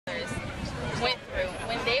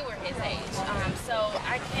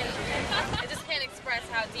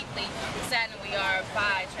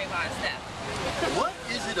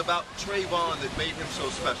it about Trayvon that made him so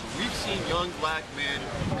special? We've seen young black men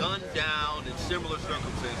gunned down in similar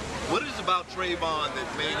circumstances. What is it about Trayvon that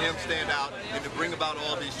made him stand out and to bring about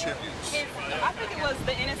all these tributes? I think it was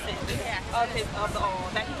the innocence of all,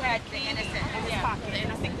 that he had candy in his pocket.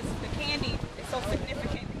 And I think the candy is so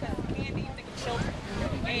significant because candy, you think of children.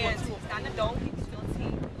 And he's not an adult, he's still a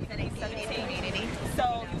teen. He's 17.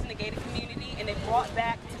 So he was in the gated community, and they brought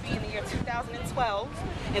back to be in the year 2012.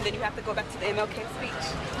 And then you have to go back to the MLK speech.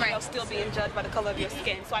 You know, still being judged by the color of your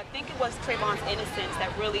skin. So I think it was Trayvon's innocence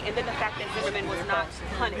that really, and then the fact that Zimmerman was not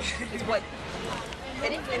punished is what.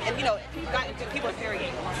 And you know, people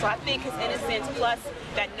infuriated. So I think his innocence plus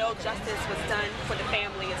that no justice was done for the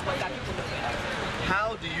family is what got people to feel.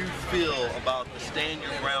 How do you feel about the stand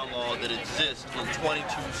your ground law that exists in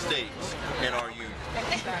 22 states in our union?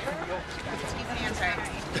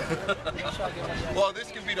 Well, this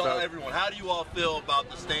can be to everyone. How do you all feel about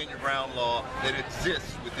the stand your ground law that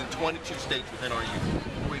exists within 22 states within our union,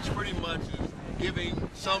 which pretty much is giving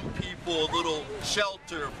some people a little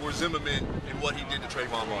shelter for Zimmerman and what he did to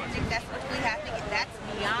Trayvon Martin? I think that's what we have to get. That's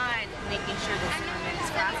beyond making sure that Zimmerman is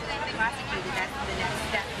prosecuted. That's the next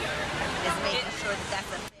step here, is making sure that that's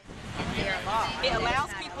a in their law. It allows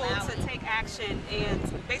people to take action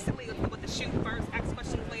and basically with the shoot first, ask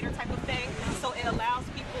questions later type of thing. So it allows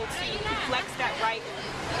people to flex that right,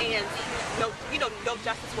 and no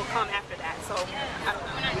justice will come after that. So I don't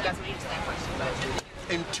know. You guys will answer that question, but.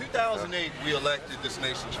 In 2008, we elected this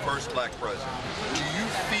nation's first black president. Do you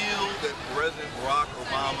feel that President Barack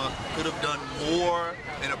Obama could have done more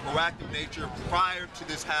in a proactive nature prior to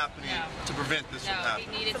this happening to prevent this from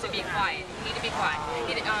happening? No, he needed to be quiet. He needed to be quiet.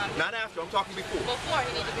 Not after, I'm talking before. Before,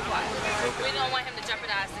 he needed to be quiet. Okay. We don't want him to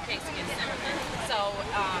jeopardize the case against Zimmerman. So,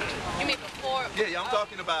 you mean before? Yeah, I'm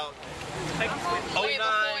talking about 09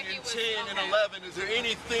 and 10 and 11. Is there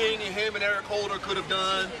anything him and Eric Holder could have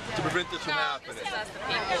done to prevent this from happening? This is us, the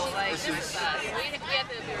people. Like, this is us. We have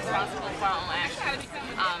to be responsible for our own actions.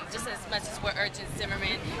 Just as much as we're urging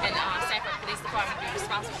Zimmerman and Sanford Police Department to be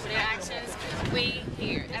responsible for their actions, we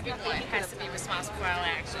here, everyone has to be responsible for our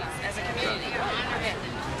own actions as a community.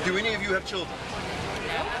 Do any of you have children?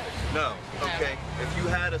 No. Okay. If you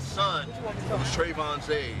had a son who was Trayvon's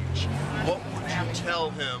age, what would you tell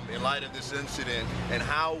him in light of this incident, and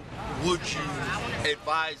how would you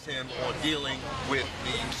advise him on dealing with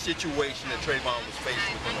the situation that Trayvon was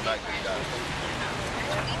facing on the night that he died?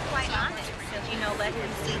 Be quite honest. You know, let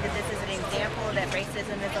him see that this is an example that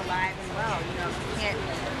racism is alive and well. You know, you can't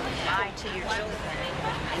lie to your children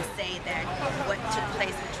and say that what took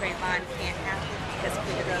place with Trayvon can't happen, because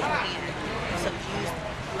clearly it can. So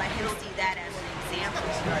let him see that as an example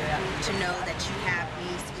to know that you have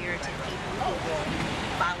mean-spirited people who will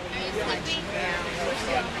follow you, hunt you down,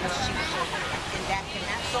 and shoot you. And that can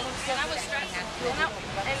happen. And I was stressed,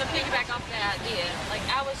 and to piggyback off that idea, like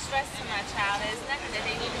I was stressed to my child that it's nothing that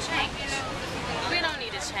they need to change. We don't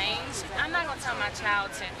need to change. I'm not going to tell my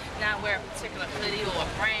child to not wear a particular hoodie or a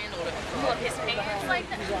brand or to pull up his pants. Like,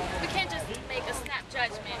 we can't just make a snap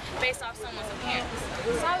judgment based off someone's appearance.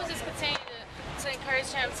 So I was just continuing to encourage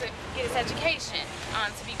him to get his education,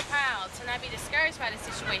 to be proud, to not be discouraged by the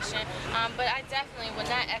situation. But I definitely would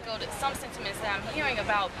not echo some sentiments that I'm hearing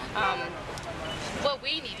about what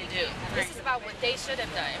we need to do. This is about what they should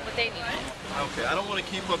have done and what they need to do. Okay, I don't want to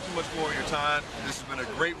keep up too much more of your time. This has been a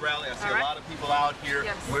great rally. I see a lot of people out here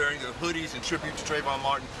wearing their hoodies in tribute to Trayvon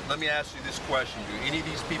Martin. Let me ask you this question. Do any of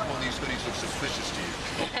these people in these hoodies look suspicious to you?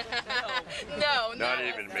 No, not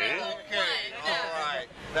even me. Okay, all right.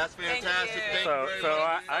 That's fantastic. Thank you very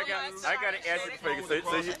much. I got to ask you for you. So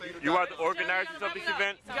you are the organizers of this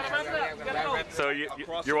event? So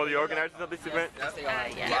you're all the organizers of this event?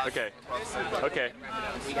 Yeah. Okay. Okay. Okay.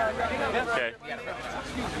 Okay.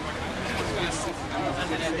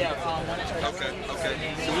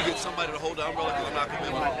 So we get somebody to hold the umbrella, because I'm not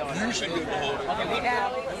going to. You should be able to hold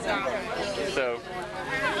it. So.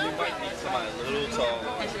 Somebody a little tall. Oh,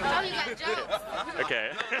 you got jokes. Okay.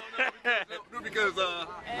 No, because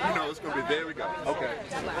you know, it's going to be, there we go. Okay.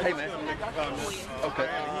 Hey, man. Okay.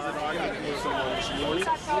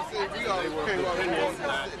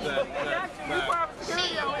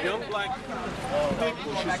 Young black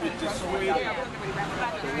people should be dissuaded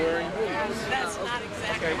from wearing hoodies. That's not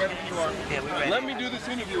exactly. Let me do this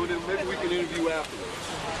interview, and then maybe we can interview afterwards.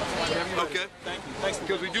 Okay. Thank you.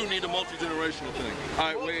 Because we do need a multi-generational thing. All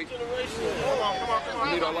right, wait.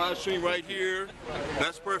 We need our live stream right here.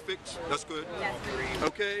 That's perfect. That's good.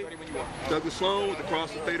 Okay. Douglas Sloan with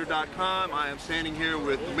acrossthefader.com. I am standing here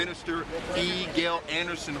with Minister E. Gail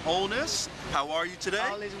Anderson Holness. How are you today?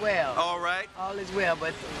 All is well. All right. All is well,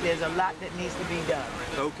 but there's a lot that needs to be done.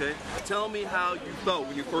 Okay. Tell me how you felt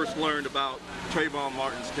when you first learned about TRAYVON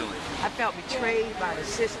Martin's killing. I felt betrayed by the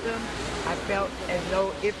system. I felt as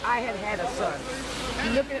though if I had had a son,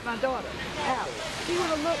 looking at my daughter, Allie, he would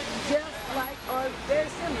have looked just like or very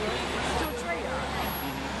similar to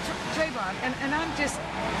TRAYVON. And I'm just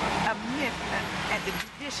a myth at the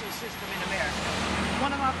judicial system in America.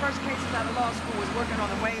 One of my first cases out of law school was working on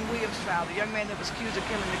the Wayne Williams trial, the young man that was accused of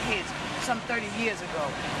killing the kids some 30 years ago.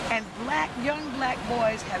 And young black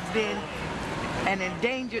boys have been an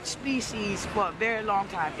endangered species for a very long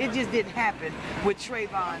time. It just didn't happen with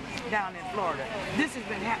TRAYVON down in Florida. This has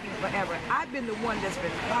been happening forever. I've been the one that's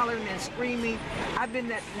been hollering and screaming. I've been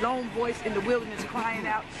that lone voice in the wilderness crying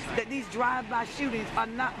out that these drive-by shootings are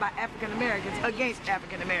not by African Americans against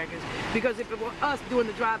African Americans. Because if it were us doing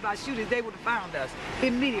the drive-by shootings, they would have found us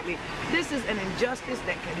immediately. This is an injustice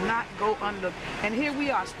that cannot go unlooked. And here we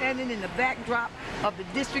are standing in the backdrop of the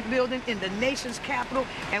district building in the nation's capital,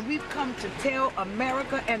 and we've come to tell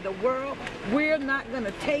America and the world we're not going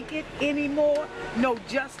to take it anymore. No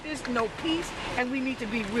justice, no peace, and we need to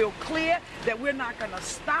be real clear that we're not going to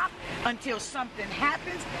stop until something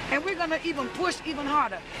happens, and we're going to even push even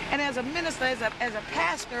harder. And as a minister, as a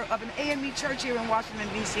pastor of an AME church here in Washington,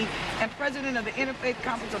 D.C., and president of the Interfaith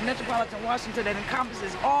Conference of Metropolitan Washington that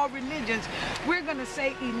encompasses all religions, we're going to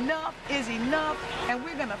say enough is enough, and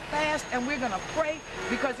we're going to fast and we're going to pray,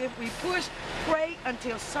 because if we pray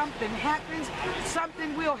until something happens,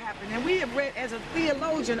 something will happen. And we have read, as a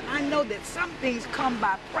theologian, I know that some things come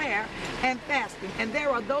by prayer and fasting. And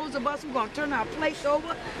there are those of us who are going to turn our plates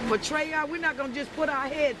over for TRAYVON. We're not going to just put our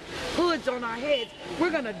hoods on our heads.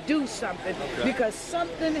 We're going to do something, because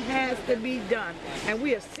something has to be done. And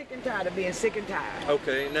we are sick and tired of being sick and tired.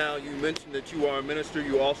 Okay, now you mentioned that you are a minister.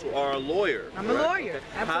 You also are a lawyer. I'm a lawyer.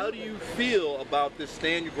 Okay. How do you feel about this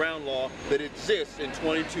stand your ground law that exists in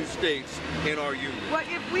 22 states in our union? Well,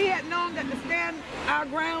 if we had known that the stand our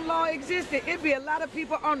ground law existed, it'd be a lot of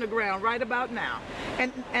people on the ground right about now.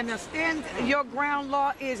 And the stand your ground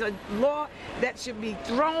law is a law that should be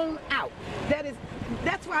thrown out.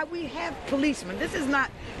 That's why we have policemen. This is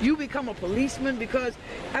not you become a policeman because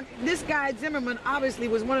this guy Zimmerman obviously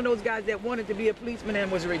was one of those guys that wanted to be a policeman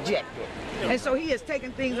and was rejected. And so he has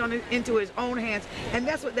taken things into his own hands, and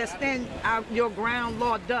that's what that stand your ground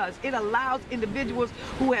law does. It allows individuals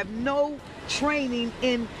who have no training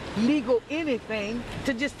in legal anything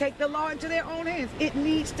to just take the law into their own hands. It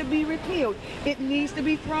needs to be repealed. It needs to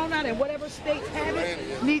be thrown out, and whatever states have it,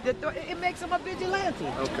 it makes them a vigilante.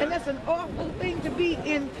 Okay. And that's an awful thing to be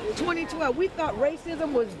in 2012. We thought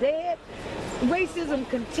racism was dead. Racism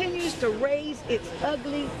continues to raise its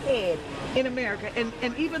ugly head in America.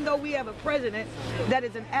 And even though we have a president that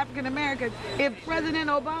is an African American, if President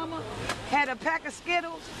Obama had a pack of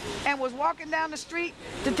Skittles and was walking down the street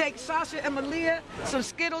to take Sasha and Malia some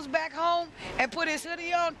Skittles back home and put his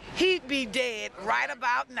hoodie on, he'd be dead right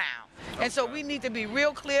about now. And so we need to be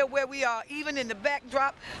real clear where we are, even in the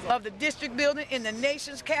backdrop of the district building in the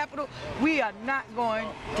nation's capital. We are not going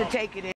to take it in.